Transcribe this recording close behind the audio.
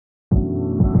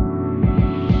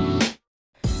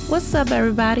What's up,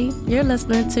 everybody? You're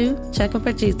listening to Checking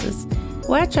for Jesus,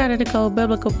 where I try to decode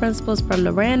biblical principles from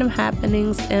the random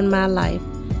happenings in my life.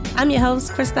 I'm your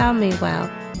host, Christelle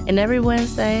Meanwhile, and every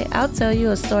Wednesday, I'll tell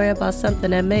you a story about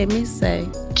something that made me say,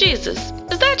 Jesus,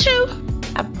 is that you?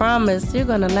 I promise you're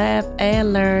going to laugh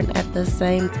and learn at the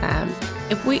same time.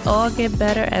 If we all get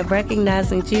better at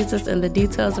recognizing Jesus in the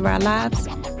details of our lives,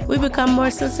 we become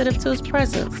more sensitive to his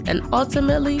presence and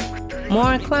ultimately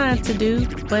more inclined to do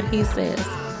what he says.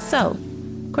 So,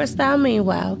 Christelle,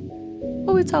 meanwhile,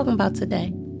 what are we talking about today?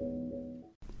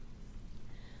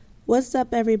 What's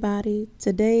up, everybody?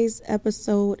 Today's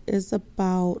episode is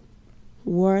about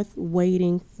worth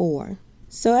waiting for.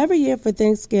 So every year for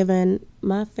Thanksgiving,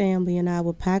 my family and I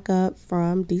would pack up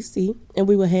from D.C. and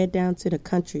we would head down to the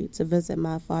country to visit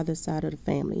my father's side of the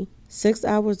family. 6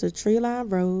 hours of tree-lined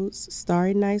roads,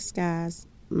 starry night skies,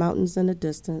 mountains in the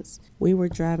distance. We were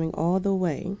driving all the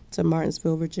way to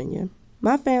Martinsville, Virginia.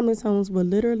 My family's homes were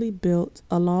literally built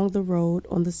along the road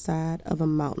on the side of a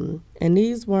mountain. And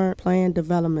these weren't planned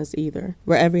developments either,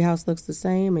 where every house looks the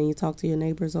same and you talk to your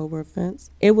neighbors over a fence.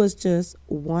 It was just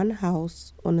one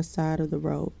house on the side of the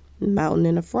road. Mountain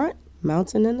in the front,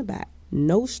 mountain in the back.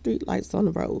 No street lights on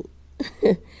the road.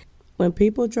 When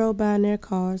people drove by in their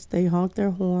cars, they honked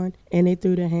their horn and they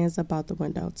threw their hands up out the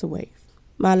window to wave.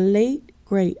 My late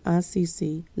great Aunt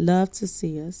Cece loved to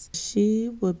see us. She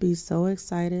would be so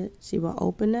excited. She would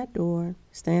open that door,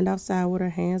 stand outside with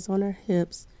her hands on her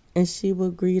hips, and she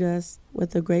would greet us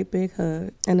with a great big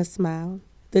hug and a smile.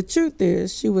 The truth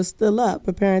is, she was still up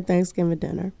preparing Thanksgiving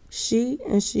dinner. She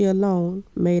and she alone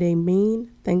made a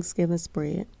mean Thanksgiving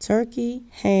spread. Turkey,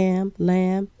 ham,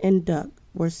 lamb, and duck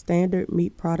were standard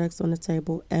meat products on the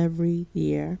table every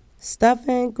year.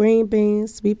 Stuffing, green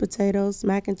beans, sweet potatoes,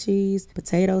 mac and cheese,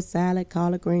 potato salad,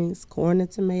 collard greens, corn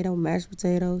and tomato, mashed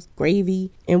potatoes,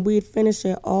 gravy, and we'd finish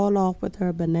it all off with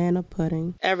her banana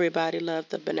pudding. Everybody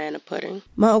loved the banana pudding.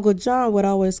 My Uncle John would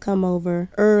always come over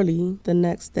early the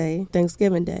next day,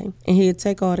 Thanksgiving Day, and he'd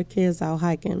take all the kids out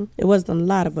hiking. It wasn't a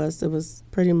lot of us. It was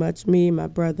pretty much me, my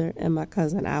brother, and my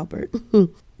cousin Albert.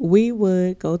 We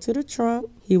would go to the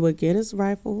trunk. He would get his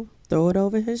rifle, throw it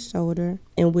over his shoulder,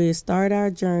 and we'd start our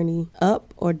journey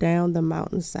up or down the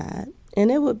mountainside.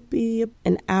 And it would be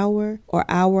an hour or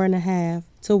hour and a half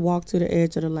to walk to the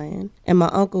edge of the land. And my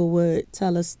uncle would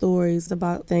tell us stories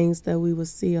about things that we would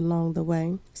see along the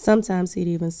way. Sometimes he'd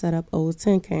even set up old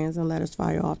tin cans and let us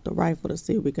fire off the rifle to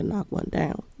see if we could knock one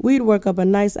down. We'd work up a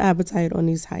nice appetite on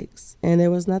these hikes. And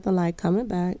there was nothing like coming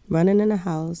back, running in the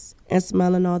house, and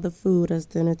smelling all the food as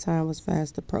dinner time was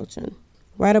fast approaching.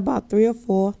 Right about 3 or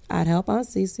 4, I'd help Aunt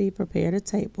Cece prepare the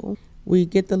table. We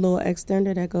get the little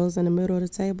extender that goes in the middle of the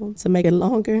table to make it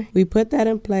longer. We put that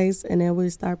in place, and then we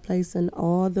start placing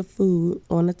all the food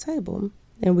on the table.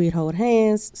 Then we'd hold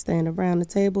hands, stand around the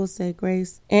table, say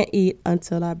grace, and eat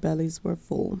until our bellies were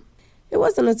full. It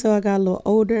wasn't until I got a little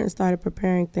older and started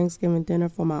preparing Thanksgiving dinner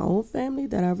for my own family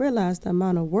that I realized the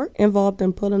amount of work involved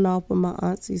in pulling off what my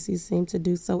Aunt Cece seemed to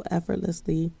do so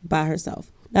effortlessly by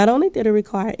herself. Not only did it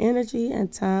require energy and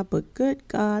time, but good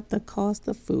God, the cost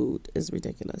of food is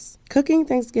ridiculous. Cooking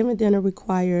Thanksgiving dinner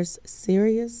requires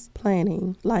serious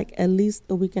planning, like at least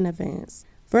a week in advance.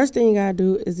 First thing you gotta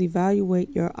do is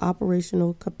evaluate your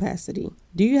operational capacity.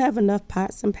 Do you have enough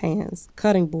pots and pans,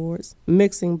 cutting boards,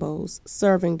 mixing bowls,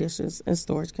 serving dishes, and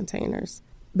storage containers?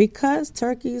 Because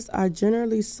turkeys are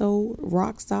generally sold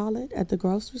rock solid at the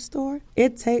grocery store,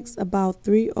 it takes about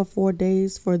 3 or 4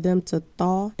 days for them to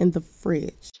thaw in the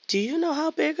fridge. Do you know how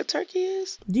big a turkey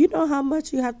is? Do you know how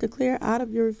much you have to clear out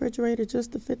of your refrigerator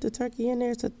just to fit the turkey in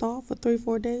there to thaw for 3 or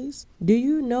 4 days? Do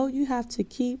you know you have to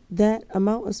keep that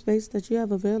amount of space that you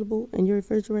have available in your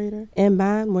refrigerator in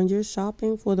mind when you're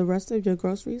shopping for the rest of your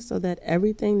groceries so that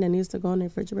everything that needs to go in the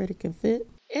refrigerator can fit?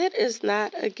 It is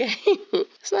not a game.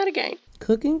 It's not a game.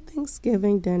 Cooking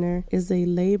Thanksgiving dinner is a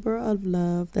labor of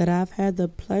love that I've had the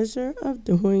pleasure of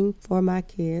doing for my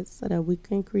kids so that we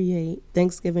can create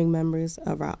Thanksgiving memories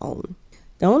of our own.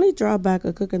 The only drawback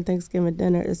of cooking Thanksgiving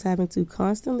dinner is having to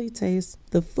constantly taste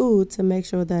the food to make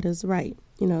sure that it's right.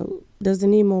 Does it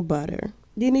need more butter?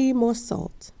 Do you need more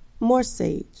salt? More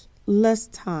sage? Less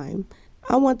thyme?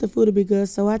 I want the food to be good,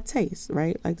 so I taste,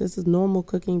 right? Like this is normal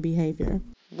cooking behavior.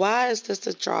 Why is this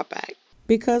a drawback?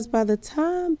 Because by the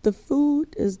time the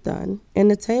food is done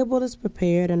and the table is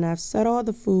prepared and I've set all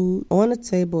the food on the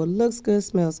table, it looks good,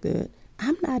 smells good,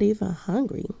 I'm not even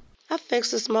hungry. I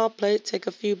fix a small plate, take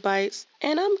a few bites,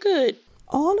 and I'm good.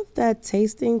 All of that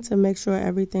tasting to make sure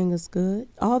everything is good,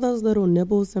 all those little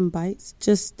nibbles and bites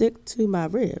just stick to my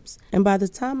ribs. And by the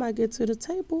time I get to the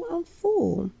table, I'm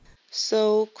full.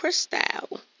 So,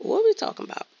 Christelle, what are we talking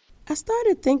about? I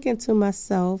started thinking to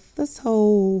myself, this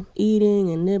whole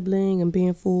eating and nibbling and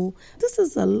being full, this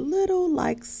is a little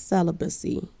like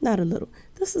celibacy. Not a little.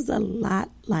 This is a lot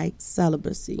like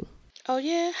celibacy. Oh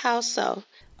yeah? How so?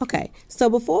 Okay, so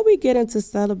before we get into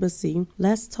celibacy,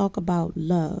 let's talk about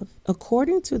love.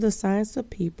 According to the science of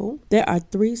people, there are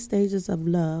 3 stages of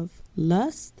love: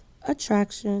 lust,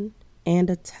 attraction,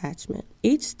 and attachment.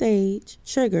 Each stage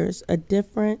triggers a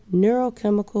different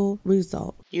neurochemical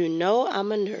result. You know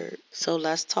I'm a nerd, so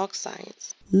let's talk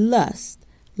science. Lust.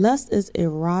 Lust is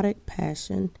erotic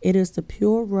passion. It is the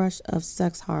pure rush of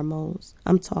sex hormones.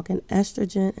 I'm talking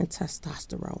estrogen and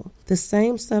testosterone. The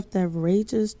same stuff that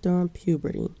rages during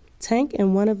puberty. Tank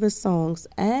in one of his songs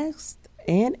asked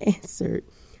and answered,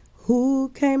 "Who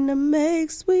came to make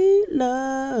sweet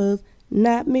love?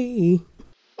 Not me."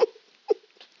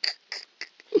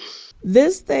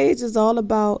 This stage is all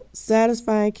about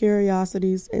satisfying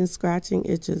curiosities and scratching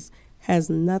itches.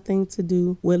 Has nothing to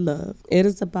do with love. It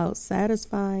is about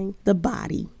satisfying the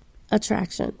body.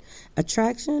 Attraction.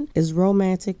 Attraction is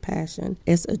romantic passion.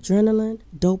 It's adrenaline,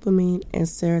 dopamine, and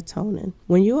serotonin.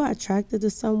 When you are attracted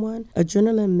to someone,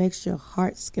 adrenaline makes your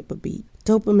heart skip a beat.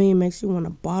 Dopamine makes you want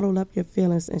to bottle up your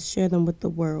feelings and share them with the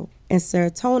world. And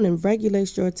serotonin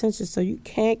regulates your attention so you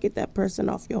can't get that person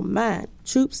off your mind.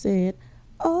 Troop said,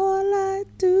 "All I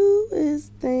do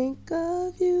is think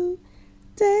of you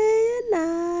day and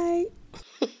night."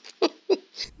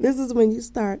 This is when you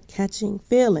start catching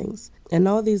feelings, and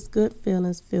all these good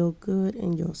feelings feel good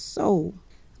in your soul.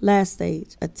 Last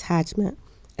stage, attachment.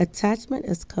 Attachment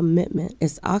is commitment.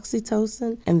 It's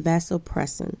oxytocin and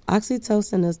vasopressin.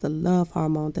 Oxytocin is the love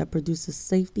hormone that produces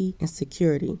safety and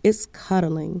security. It's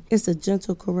cuddling. It's a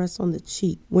gentle caress on the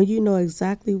cheek when you know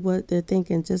exactly what they're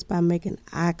thinking just by making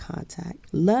eye contact.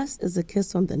 Lust is a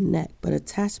kiss on the neck, but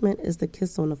attachment is the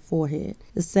kiss on the forehead.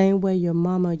 The same way your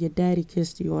mama or your daddy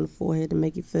kissed you on the forehead to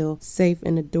make you feel safe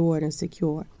and adored and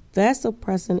secure.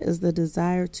 Vasopressin is the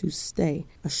desire to stay,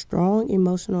 a strong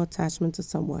emotional attachment to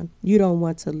someone. You don't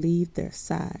want to leave their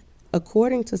side.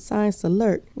 According to Science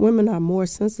Alert, women are more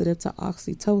sensitive to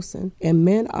oxytocin and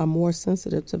men are more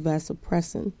sensitive to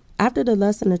vasopressin. After the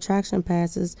lust and attraction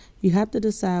passes, you have to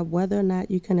decide whether or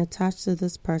not you can attach to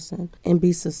this person and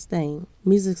be sustained.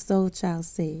 Music Soul Child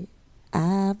said,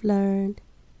 "I've learned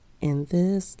in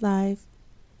this life,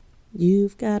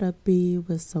 you've got to be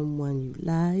with someone you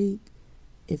like.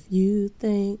 If you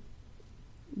think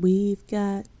we've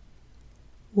got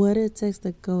what it takes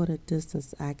to go the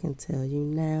distance, I can tell you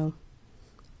now.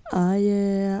 Oh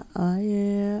yeah, oh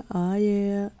yeah, oh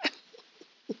yeah."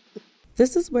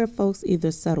 This is where folks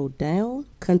either settle down,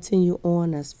 continue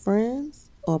on as friends,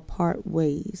 or part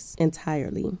ways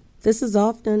entirely. This is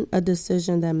often a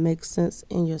decision that makes sense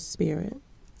in your spirit.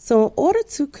 So in order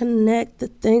to connect the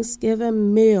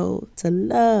Thanksgiving meal to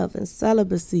love and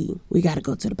celibacy, we got to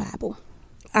go to the Bible.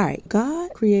 All right,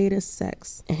 God created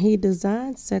sex, and he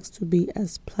designed sex to be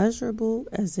as pleasurable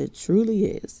as it truly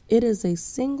is. It is a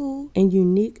single and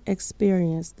unique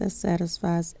experience that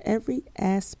satisfies every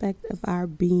aspect of our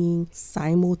being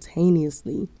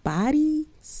simultaneously: body,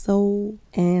 soul,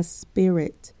 and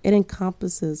spirit. It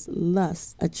encompasses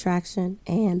lust, attraction,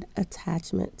 and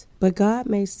attachment. But God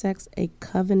made sex a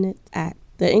covenant act.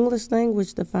 The English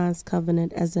language defines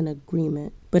covenant as an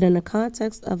agreement, but in the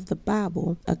context of the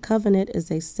Bible, a covenant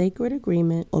is a sacred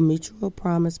agreement or mutual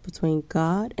promise between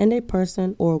God and a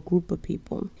person or a group of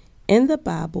people. In the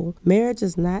Bible, marriage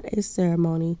is not a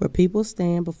ceremony where people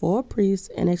stand before a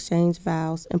priest and exchange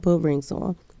vows and put rings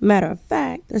on. Matter of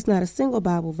fact, there's not a single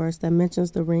Bible verse that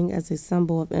mentions the ring as a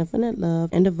symbol of infinite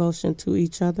love and devotion to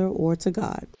each other or to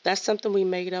God. That's something we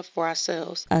made up for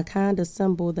ourselves, a kind of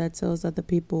symbol that tells other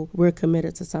people we're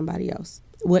committed to somebody else.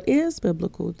 What is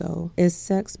biblical, though, is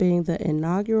sex being the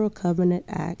inaugural covenant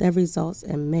act that results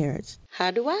in marriage.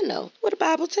 How do I know? Well, the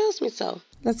Bible tells me so.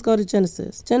 Let's go to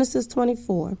Genesis. Genesis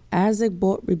 24. Isaac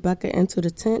brought Rebekah into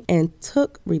the tent and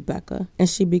took Rebekah, and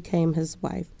she became his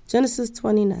wife. Genesis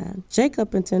 29.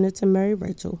 Jacob intended to marry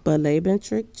Rachel, but Laban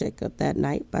tricked Jacob that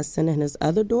night by sending his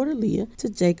other daughter Leah to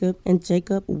Jacob, and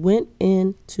Jacob went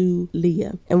in to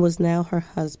Leah and was now her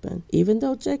husband. Even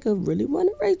though Jacob really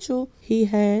wanted Rachel, he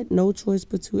had no choice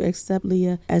but to accept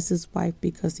Leah as his wife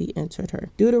because he entered her.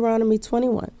 Deuteronomy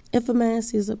 21. If a man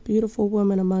sees a beautiful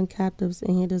woman among captives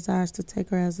and he desires to take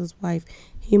her as his wife,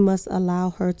 he must allow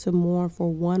her to mourn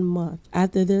for 1 month.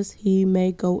 After this, he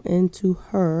may go into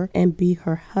her and be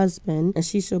her husband, and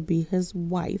she shall be his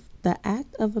wife. The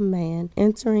act of a man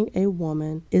entering a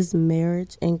woman is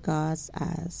marriage in God's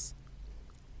eyes.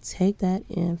 Take that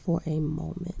in for a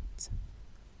moment.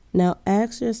 Now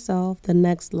ask yourself the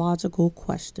next logical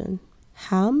question.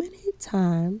 How many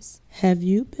times have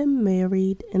you been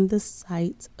married in the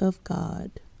sight of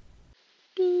God?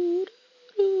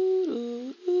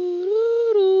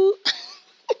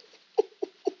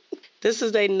 This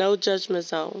is a no judgment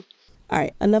zone. All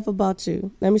right, enough about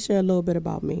you. Let me share a little bit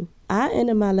about me. I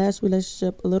ended my last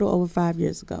relationship a little over 5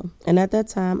 years ago. And at that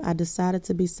time, I decided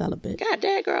to be celibate. God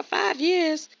damn, girl, 5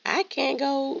 years. I can't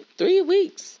go 3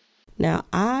 weeks. Now,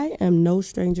 I am no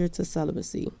stranger to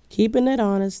celibacy. Keeping it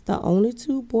honest, the only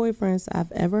 2 boyfriends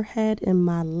I've ever had in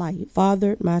my life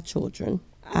fathered my children.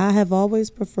 I have always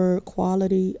preferred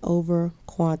quality over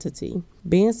quantity.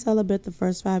 Being celibate the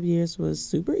first 5 years was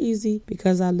super easy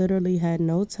because I literally had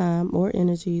no time or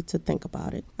energy to think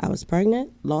about it. I was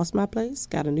pregnant, lost my place,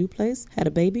 got a new place, had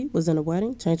a baby, was in a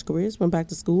wedding, changed careers, went back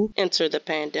to school, entered the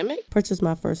pandemic, purchased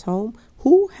my first home.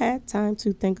 Who had time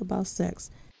to think about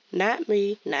sex? Not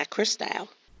me, not Cristal.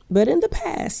 But in the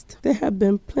past, there have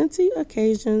been plenty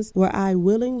occasions where I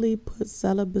willingly put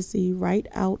celibacy right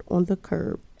out on the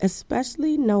curb,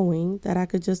 especially knowing that I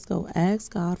could just go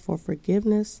ask God for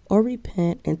forgiveness or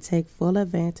repent and take full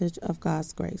advantage of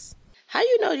God's grace. How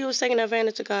you know you was taking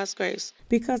advantage of God's grace?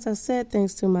 Because I said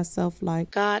things to myself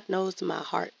like, God knows my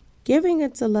heart. Giving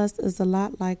into lust is a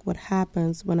lot like what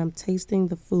happens when I'm tasting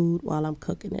the food while I'm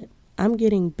cooking it. I'm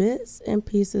getting bits and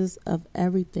pieces of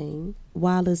everything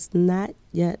while it's not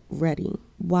yet ready,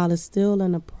 while it's still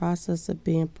in the process of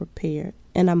being prepared.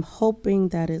 And I'm hoping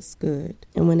that it's good.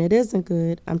 And when it isn't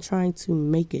good, I'm trying to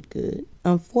make it good.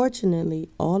 Unfortunately,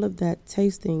 all of that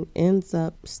tasting ends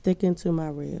up sticking to my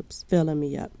ribs, filling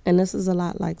me up. And this is a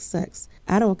lot like sex.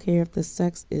 I don't care if the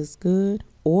sex is good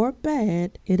or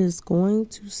bad, it is going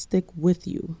to stick with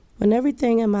you. When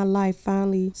everything in my life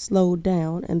finally slowed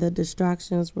down and the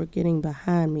distractions were getting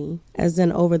behind me, as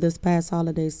in over this past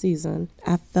holiday season,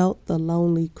 I felt the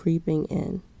lonely creeping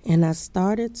in. And I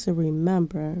started to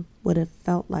remember what it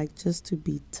felt like just to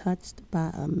be touched by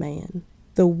a man.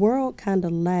 The world kind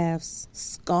of laughs,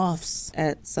 scoffs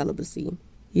at celibacy.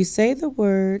 You say the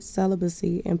word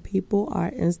celibacy and people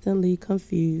are instantly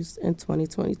confused in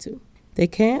 2022. They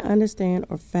can't understand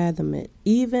or fathom it,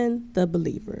 even the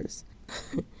believers.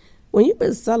 When you've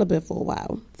been celibate for a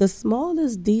while, the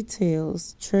smallest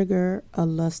details trigger a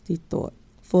lusty thought.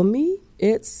 For me,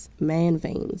 it's man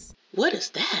veins. What is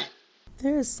that?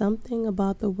 There is something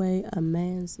about the way a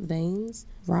man's veins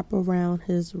wrap around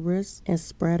his wrist and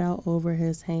spread out over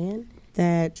his hand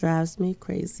that drives me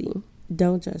crazy.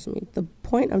 Don't judge me. The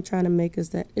point I'm trying to make is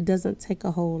that it doesn't take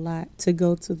a whole lot to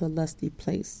go to the lusty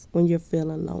place when you're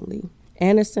feeling lonely.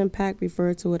 Anderson .Paak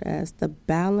referred to it as the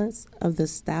balance of the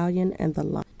stallion and the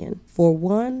lion. For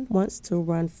one wants to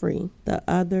run free, the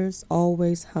other's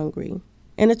always hungry.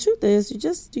 And the truth is,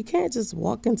 you can't just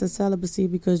walk into celibacy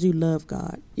because you love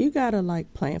God. You gotta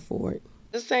plan for it.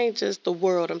 This ain't just the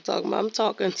world I'm talking about. I'm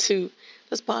talking to,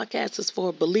 this podcast is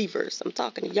for believers. I'm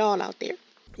talking to y'all out there.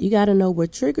 You gotta know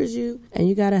what triggers you, and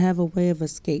you gotta have a way of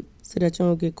escape so that you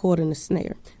don't get caught in the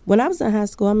snare. When I was in high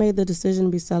school, I made the decision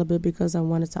to be celibate because I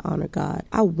wanted to honor God.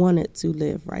 I wanted to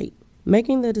live right.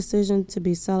 Making the decision to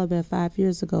be celibate 5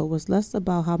 years ago was less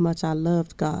about how much I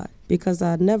loved God, because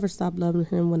I never stopped loving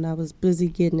him when I was busy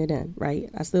getting it in, right?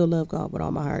 I still love God with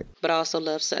all my heart. But I also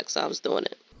love sex, so I was doing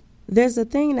it. There's a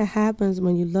thing that happens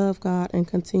when you love God and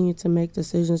continue to make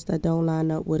decisions that don't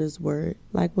line up with his word.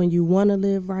 Like when you want to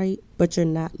live right, but you're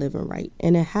not living right.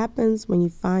 And it happens when you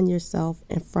find yourself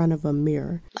in front of a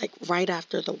mirror. Like right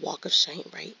after the walk of shame,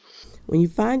 right? When you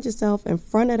find yourself in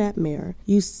front of that mirror,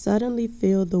 you suddenly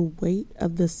feel the weight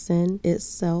of the sin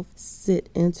itself sit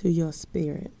into your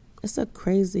spirit. It's a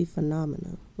crazy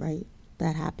phenomenon, right?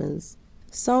 That happens.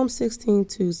 Psalm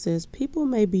 16:2 says, people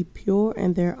may be pure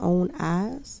in their own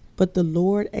eyes, but the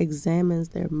Lord examines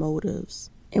their motives.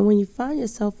 And when you find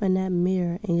yourself in that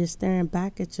mirror and you're staring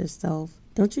back at yourself,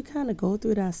 don't you kind of go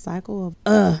through that cycle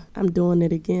of, I'm doing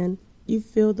it again? You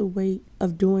feel the weight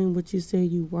of doing what you said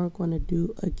you weren't going to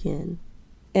do again.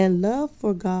 And love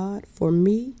for God, for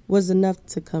me, was enough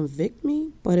to convict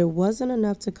me, but it wasn't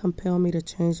enough to compel me to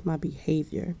change my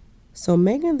behavior. So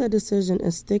making the decision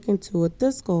and sticking to it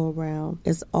this go around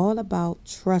is all about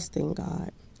trusting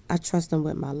God. I trust him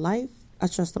with my life. I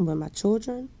trust him with my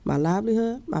children, my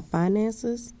livelihood, my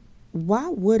finances. Why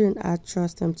wouldn't I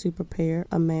trust him to prepare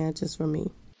a man just for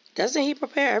me? Doesn't he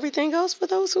prepare everything else for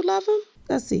those who love him?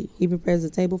 Let's see. He prepares a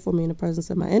table for me in the presence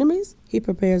of my enemies. He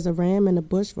prepares a ram in the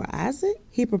bush for Isaac.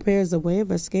 He prepares a way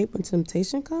of escape when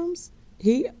temptation comes.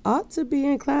 He ought to be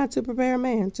inclined to prepare a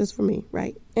man just for me,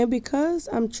 right? And because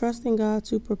I'm trusting God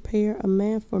to prepare a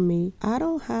man for me, I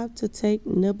don't have to take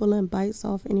nibbling bites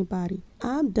off anybody.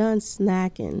 I'm done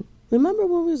snacking. Remember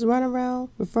when we was running around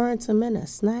referring to men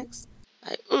as snacks?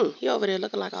 Like, he over there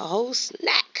looking like a whole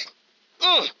snack.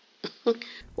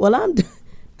 Well,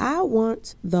 I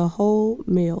want the whole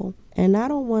meal, and I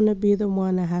don't want to be the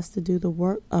one that has to do the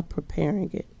work of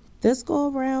preparing it. This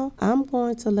go around, I'm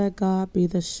going to let God be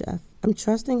the chef. I'm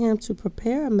trusting him to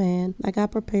prepare a man like I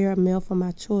prepare a meal for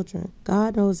my children.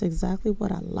 God knows exactly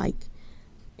what I like.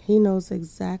 He knows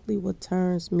exactly what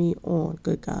turns me on,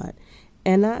 good God.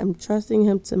 And I am trusting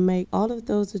him to make all of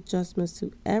those adjustments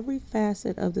to every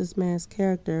facet of this man's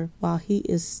character while he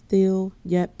is still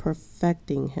yet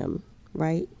perfecting him.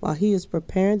 Right? While he is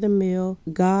preparing the meal,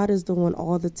 God is doing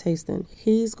all the tasting.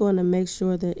 He's going to make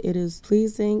sure that it is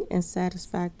pleasing and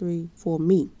satisfactory for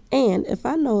me. And if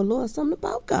I know a little something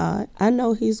about God, I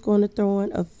know he's going to throw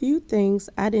in a few things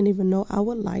I didn't even know I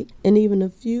would like, and even a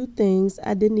few things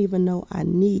I didn't even know I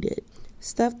needed.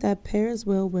 Stuff that pairs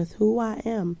well with who I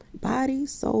am, body,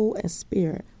 soul, and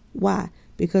spirit. Why?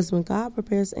 Because when God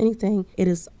prepares anything, it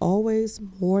is always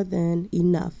more than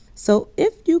enough. So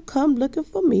if you come looking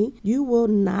for me, you will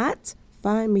not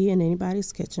find me in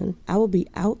anybody's kitchen. I will be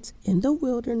out in the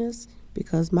wilderness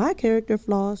because my character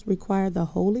flaws require the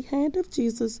holy hand of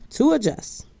Jesus to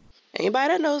adjust.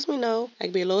 Anybody that knows me know I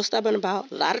can be a little stubborn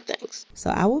about a lot of things. So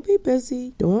I will be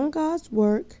busy doing God's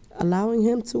work, allowing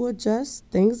him to adjust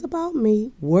things about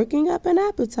me, working up an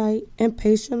appetite, and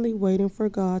patiently waiting for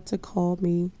God to call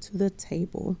me to the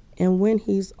table. And when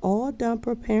he's all done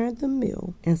preparing the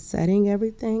meal and setting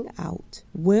everything out,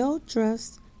 well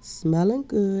dressed, smelling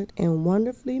good, and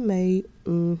wonderfully made,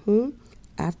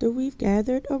 after we've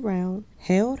gathered around,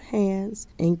 held hands,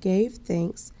 and gave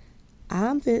thanks,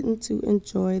 I'm fitting to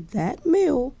enjoy that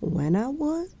meal when I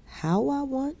want, how I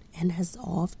want, and as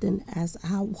often as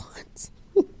I want.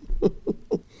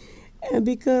 And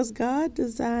because God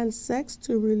designed sex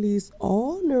to release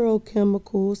all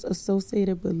neurochemicals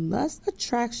associated with lust,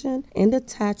 attraction, and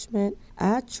attachment,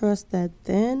 I trust that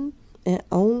then and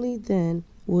only then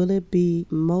will it be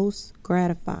most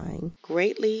gratifying,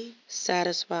 greatly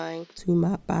satisfying to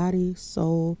my body,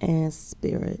 soul, and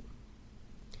spirit.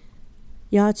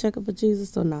 Y'all checking for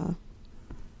Jesus or not?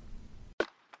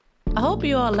 I hope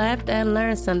you all laughed and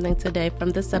learned something today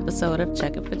from this episode of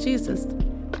Checking for Jesus.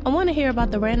 I want to hear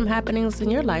about the random happenings in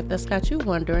your life that's got you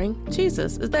wondering,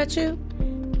 Jesus, is that you?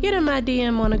 Get in my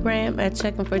DM on the gram at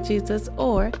Checking for Jesus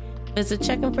or visit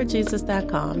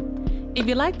checkingforjesus.com. If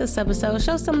you like this episode,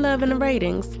 show some love in the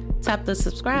ratings, tap the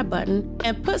subscribe button,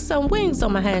 and put some wings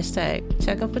on my hashtag,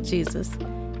 Checking for Jesus.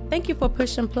 Thank you for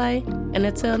pushing play, and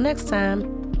until next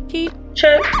time, keep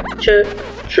checking for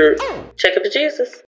Jesus.